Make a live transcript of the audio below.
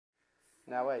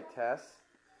Now wait, Tess.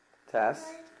 Tess,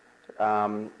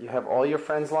 you have all your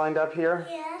friends lined up here?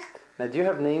 Yeah. Now do you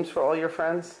have names for all your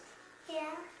friends? Yeah.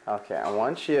 Okay, I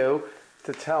want you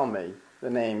to tell me the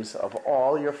names of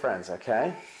all your friends,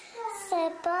 okay?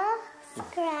 Sipper,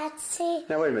 Scratchy.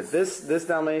 Now wait a minute, this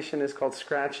Dalmatian is called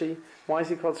Scratchy. Why is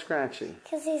he called Scratchy?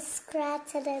 Because he's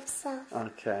scratching himself.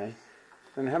 Okay.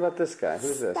 And how about this guy?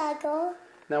 Who's this? Snuggle.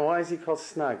 Now why is he called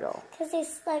Snuggle? Because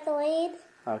he's snuggling.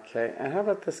 Okay, and how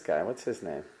about this guy? What's his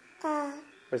name? Or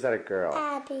is that a girl?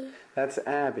 Abby. That's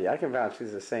Abby. I can vouch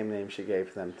she's the same name she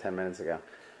gave them 10 minutes ago.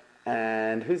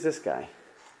 And who's this guy?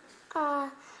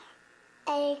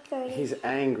 Angry. He's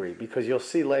Angry, because you'll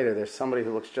see later there's somebody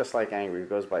who looks just like Angry who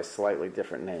goes by a slightly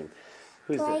different name.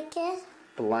 Who's Blanket.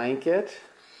 Blanket?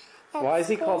 And Why is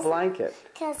he called Blanket?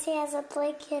 Because he has a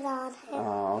blanket on him.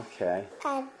 Oh, okay.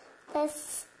 And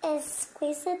this is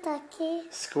Squeeze the Ducky.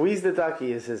 Squeeze the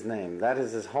Ducky is his name. That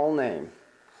is his whole name.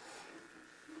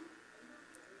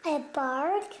 And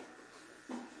Bark.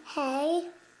 Hey.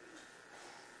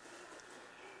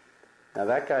 Now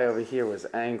that guy over here was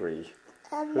Angry.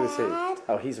 Who's he? Mad.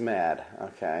 Oh, he's Mad.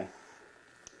 Okay.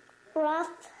 Rough.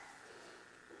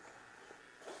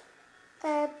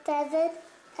 And David.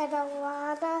 And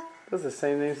Alana. Those are the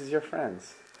same names as your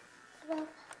friends.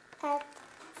 And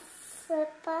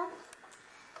Slipper.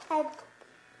 And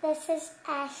this is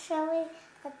Ashley.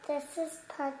 And this is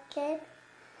Pumpkin.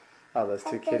 Oh, those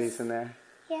two And kitties this- in there?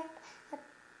 Yep. And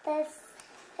this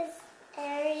is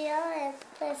Ariel. And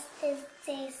this is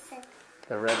Jason.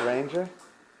 The Red Ranger?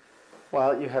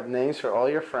 Well, you have names for all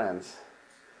your friends.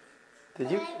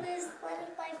 Did you? I was one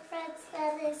of my friends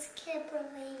that is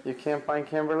Kimberly. You can't find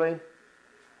Kimberly?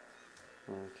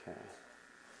 Okay.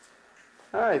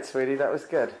 All right, sweetie, that was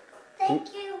good.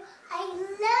 Thank you. I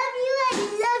love you. I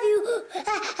love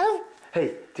you.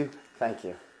 Hey, thank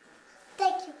you.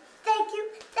 Thank you. Thank you.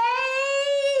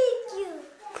 Thank you.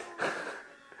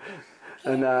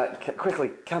 And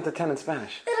quickly, count to 10 in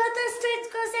Spanish.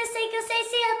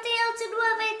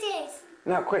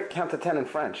 Now, quick, count to 10 in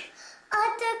French.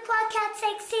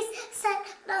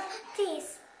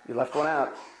 You left one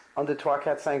out. Un, deux, trois,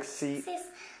 quatre, cinq, six,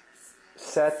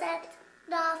 sept.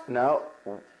 No.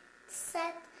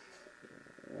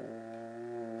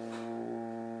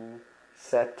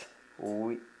 Sept,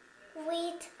 huit.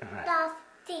 Wheat, 9,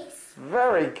 10.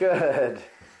 Very good.